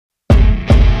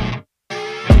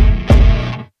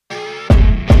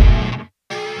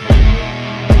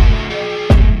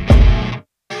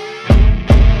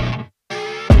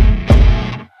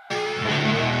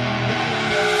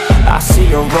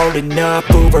rolling up,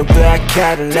 Uber black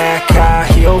Cadillac, high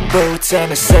heel boots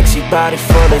and a sexy body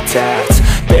full of tats.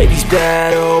 Baby's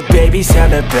bad, oh baby's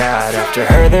hella bad. After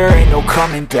her there ain't no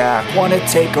coming back. Wanna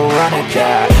take a run at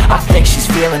that. I think she's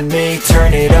feeling me,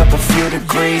 turn it up a few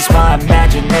degrees. My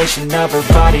imagination of her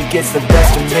body gets the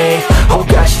best of me. Oh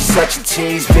gosh, she's such a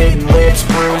tease, bitten lips,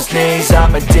 bruised knees.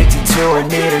 I'm addicted to her,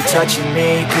 need her touching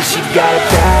me, cause she got a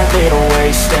bad little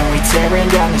waist. And we tearing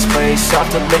down this place, off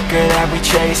the liquor that we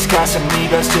chase.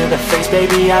 Casamigos to the face,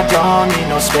 baby I don't need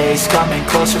no space. Coming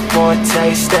closer for a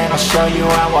taste, and I'll show you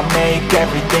how I make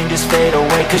everything just fade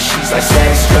away. Cause she's like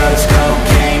sex, drugs,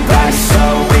 cocaine, body so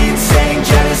insane.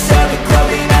 Jealous of the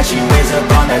clothing that she wears up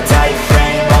on that tight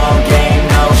frame. All game,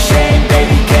 no shame,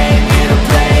 baby came here to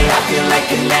play. I feel like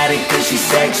an addict cause she's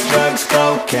sex, drugs,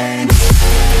 cocaine.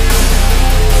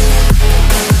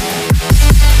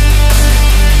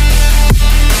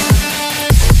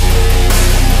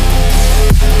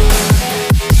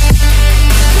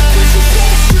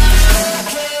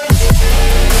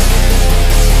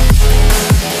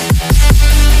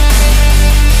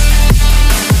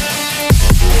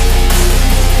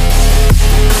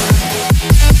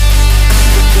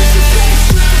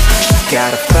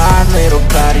 Got a fine little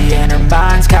body and her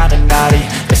mind's kinda naughty.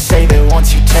 They say that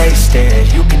once you taste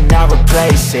it, you cannot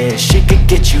replace it. She could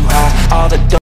get you high, all the